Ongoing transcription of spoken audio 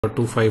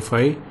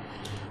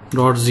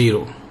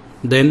255.0,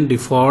 then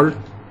default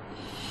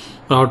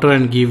router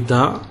and give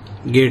the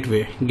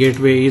gateway.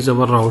 Gateway is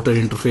our router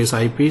interface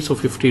IP, so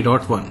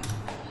 50.1.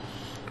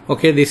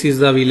 Okay, this is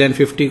the VLAN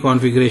 50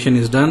 configuration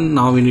is done.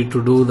 Now we need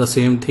to do the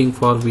same thing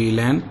for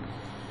VLAN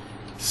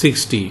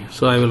 60.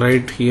 So I will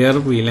write here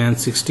VLAN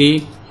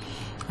 60.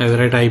 I will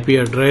write IP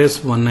address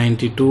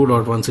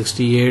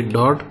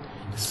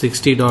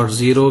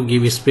 192.168.60.0,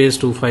 give space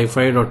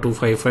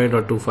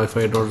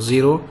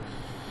 255.255.255.0.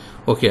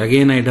 okay,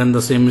 again I done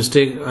the same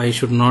mistake. I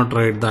should not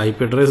write the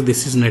IP address.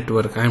 This is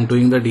network. I am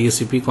doing the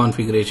DHCP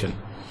configuration.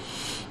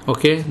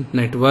 Okay,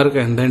 network,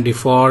 and then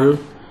default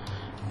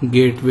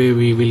gateway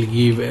we will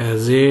give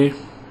as a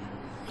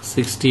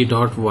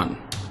 60.1.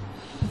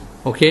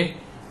 okay,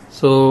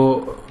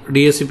 so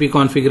DHCP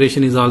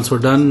configuration is also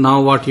done.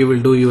 Now what you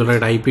will do, you will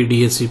write IP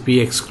DHCP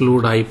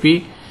exclude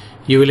IP.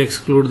 You will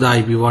exclude the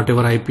IP,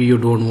 whatever IP you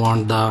don't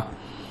want the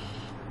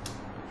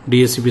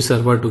DHCP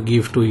server to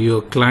give to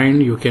your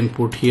client, you can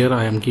put here.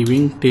 I am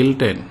giving till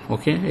 10.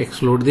 okay,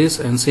 exclude this,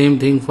 and same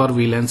thing for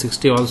VLAN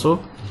 60 also.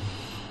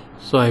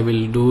 So I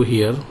will do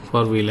here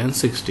for VLAN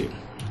 60.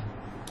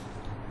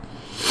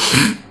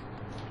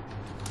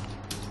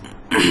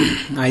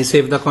 I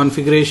save the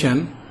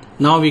configuration.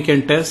 Now we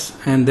can test,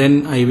 and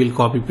then I will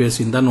copy paste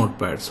in the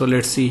notepad. So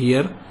let's see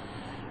here,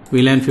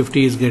 VLAN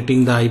 50 is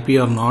getting the IP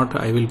or not.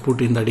 I will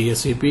put in the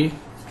DHCP.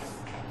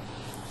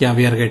 Yeah,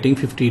 we are getting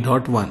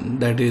 50.1.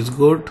 that is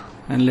good.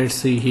 And let's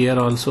see here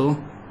also,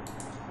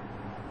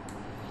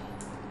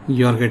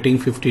 you are getting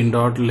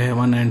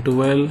 15.11 and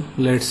 12.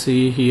 Let's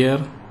see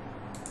here,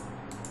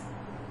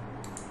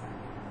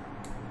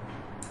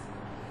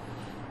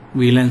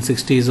 VLAN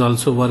 60 is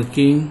also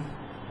working,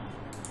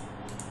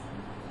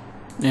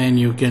 and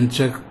you can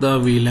check the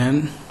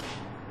VLAN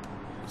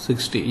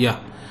 60. yeah,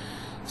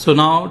 so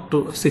now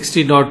to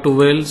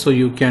 60.12, so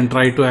you can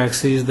try to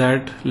access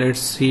that. Let's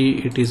see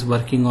it is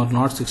working or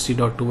not.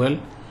 60.12.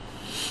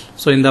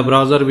 so in the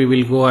browser we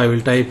will go, I will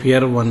type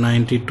here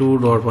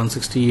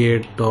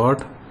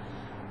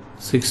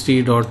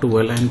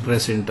 192.168.60.12 and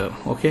press enter.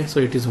 okay, so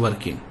it is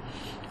working.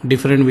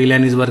 Different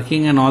VLAN is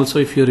working. And also,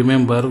 if you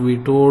remember, we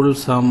told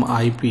some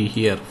IP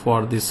here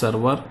for this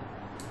server.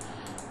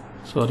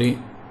 Sorry,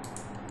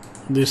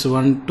 this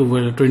one to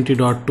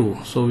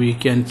 20.2. so we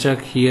can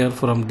check here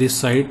from this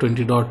side.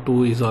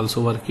 20.2 is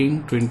also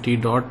working.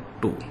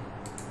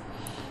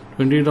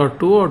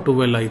 20.2 or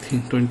 12, I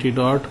think 20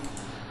 dot,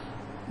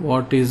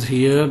 what is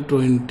here,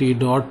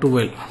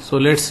 20.12. so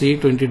let's see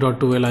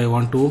 20.12. I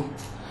want to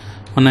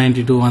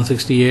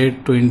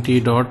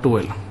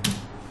 192.168.20.12.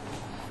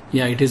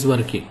 yeah, it is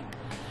working.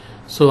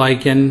 So I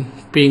can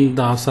ping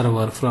the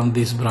server from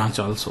this branch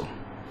also,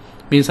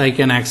 means I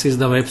can access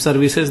the web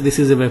services. This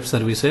is a web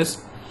services.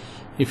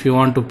 If you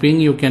want to ping,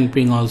 you can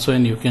ping also,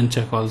 and you can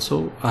check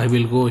also. I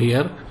will go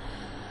here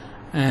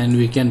and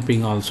we can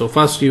ping also.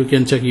 First you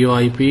can check your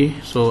IP.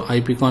 So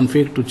IP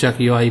config to check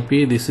your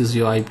IP. This is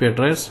your IP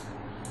address,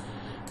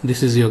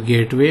 this is your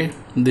gateway,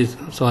 this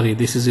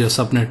is your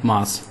subnet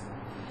mask.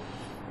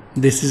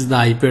 This is the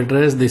IP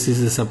address, this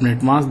is the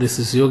subnet mask, this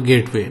is your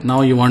gateway.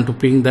 Now you want to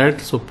ping that,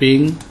 so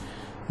ping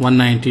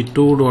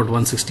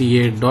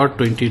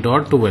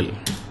 192.168.20.12.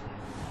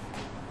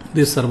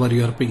 this server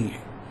you are pinging,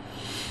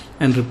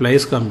 and reply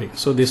is coming.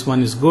 So this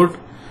one is good.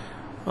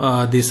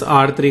 This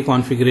R3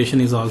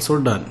 configuration is also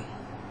done.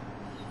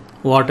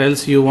 What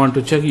else you want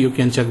to check? You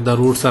can check the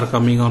routes are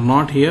coming or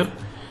not here.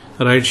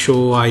 Right,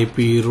 show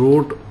IP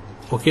route.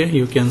 Okay,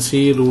 you can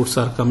see routes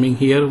are coming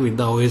here with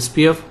the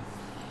OSPF.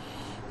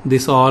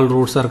 This all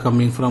routes are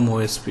coming from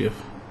OSPF,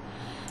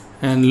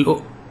 and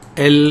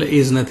L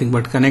is nothing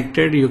but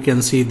connected. You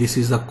can see this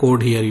is the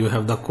code here. You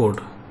have the code.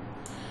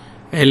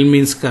 L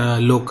means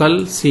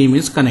local, C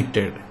means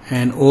connected,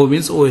 and O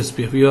means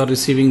OSPF. You are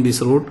receiving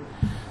this route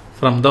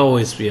from the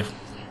OSPF.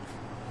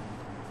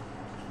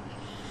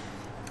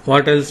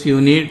 What else you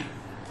need?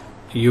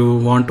 You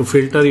want to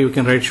filter, you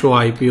can write show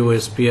IP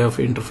OSPF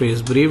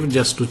interface brief,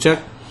 just to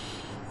check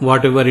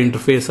whatever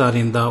interface are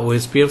in the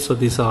OSPF. So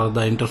these are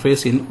the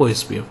interface in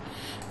OSPF.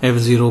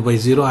 F0 by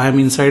 0. I am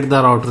inside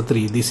the router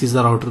 3. This is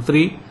the router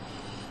 3.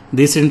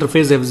 This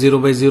interface F0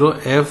 by 0,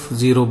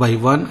 F0 by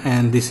 1,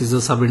 and this is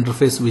the sub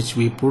interface which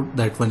we put.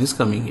 That one is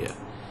coming here.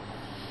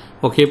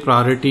 Okay,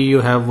 priority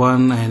you have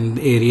 1, and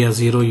area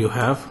 0 you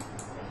have.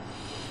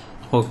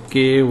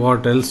 Okay,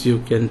 what else you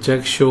can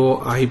check?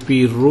 Show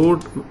IP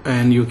route,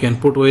 and you can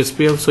put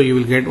OSPF, so you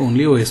will get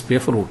only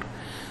OSPF route.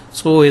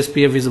 So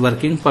OSPF is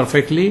working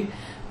perfectly.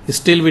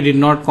 Still we did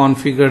not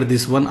configure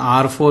this one.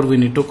 R4 we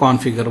need to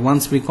configure.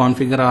 Once we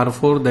configure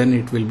R4, then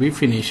it will be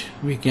finished,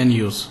 we can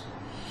use.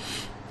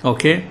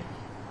 Okay,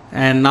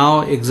 and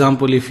now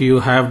example, if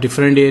you have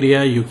different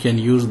area, you can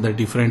use the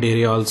different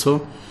area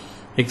also.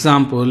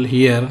 Example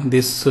here,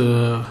 this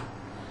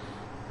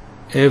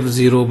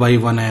F0 by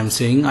 1 I am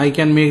saying, I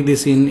can make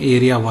this in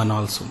area 1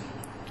 also.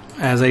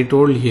 As I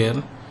told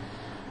here,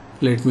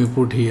 let me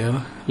put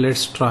here,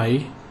 let's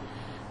try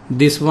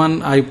this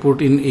one. I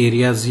put in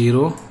area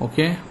 0.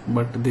 Okay,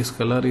 but this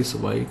color is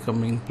why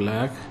coming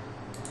black.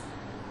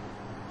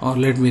 or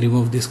let me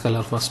remove this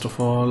color. First of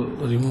all,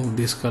 remove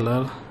this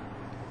color.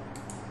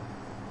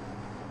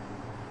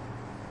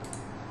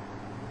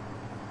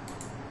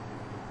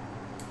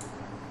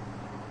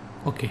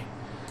 Okay,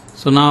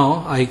 so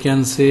now I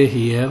can say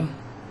here,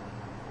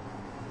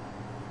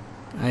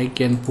 I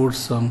can put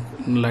some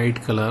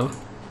light color.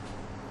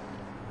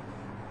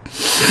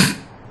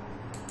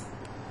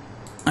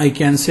 I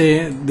can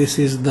say this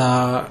is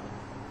the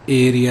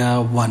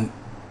area 1.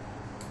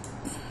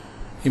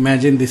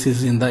 Imagine this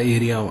is in the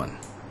area 1.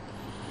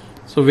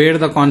 So where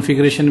the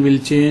configuration will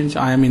change,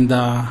 I am in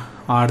the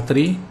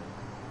R3,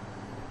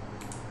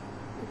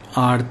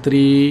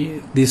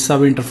 this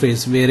sub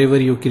interface, wherever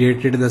you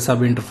created the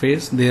sub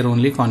interface, there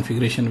only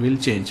configuration will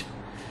change.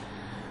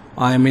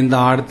 I am in the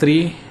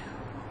R3.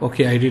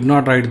 Okay, I did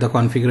not write the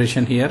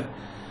configuration here,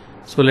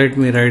 so let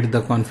me write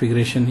the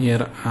configuration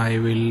here. I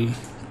will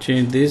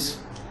change this.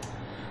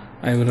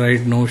 I will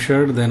write no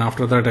shut, then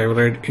after that I will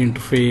write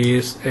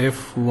interface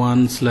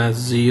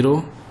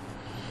f1/0.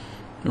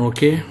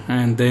 okay,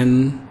 and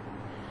then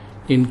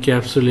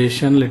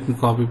encapsulation, let me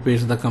copy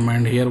paste the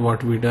command here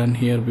what we done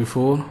here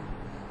before,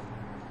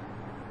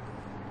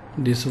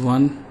 this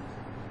one,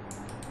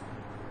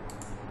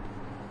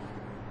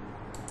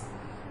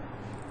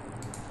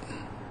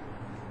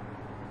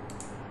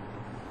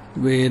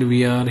 where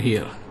we are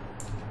here.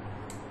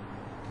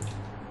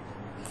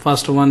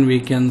 First one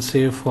we can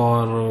say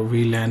for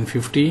VLAN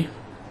 50,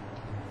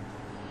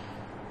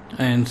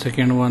 and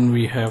second one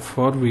we have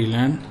for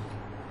VLAN,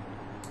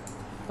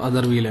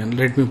 other VLAN.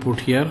 Let me put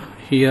here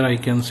I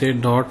can say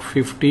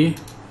 .50,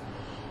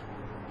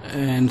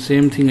 and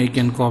same thing I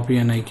can copy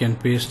and I can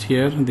paste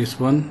here. This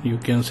one you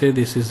can say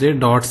this is a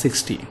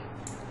 .60,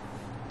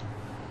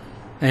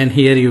 and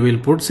here you will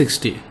put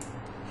 60.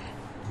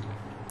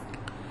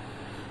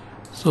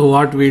 So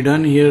what we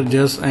done here,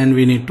 just, and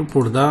we need to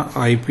put the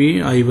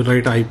IP. I will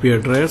write IP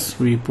address.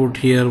 We put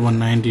here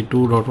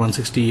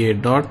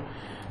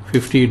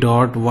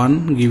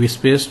 192.168.50.1, give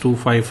space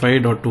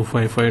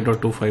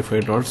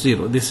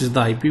 255.255.255.0. This is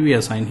the IP we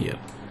assign here,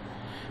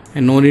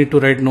 and no need to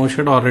write no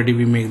shut, already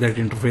we make that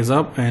interface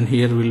up, and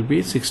here will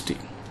be 60.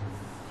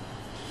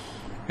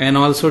 And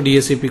also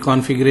DHCP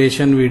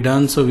configuration we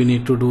done, so we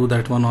need to do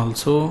that one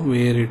also,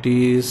 where it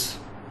is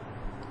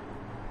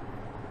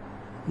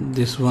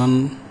this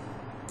one.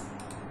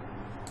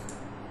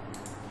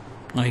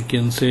 I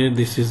can say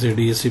this is a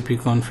DHCP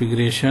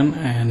configuration,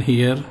 and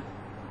here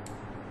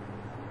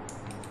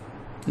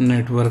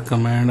network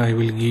command I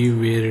will give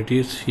where it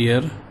is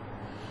here,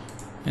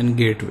 and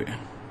gateway.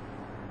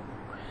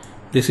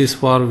 This is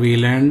for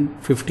VLAN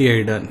 50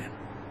 I done.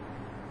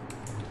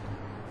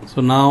 So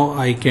now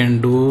I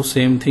can do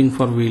same thing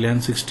for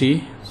VLAN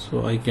 60,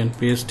 so I can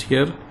paste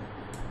here.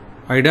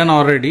 I done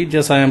already,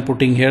 just I am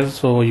putting here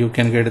so you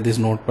can get this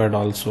notepad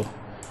also.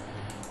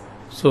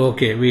 So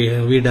okay,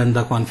 we done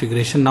the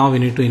configuration. Now we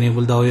need to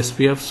enable the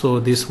OSPF. So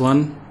this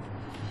one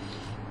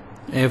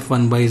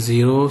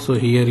f1/0, so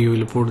here you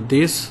will put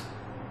this,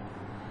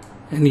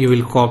 and you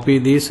will copy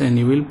this and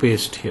you will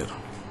paste here,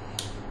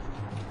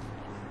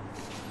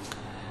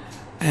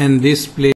 and this place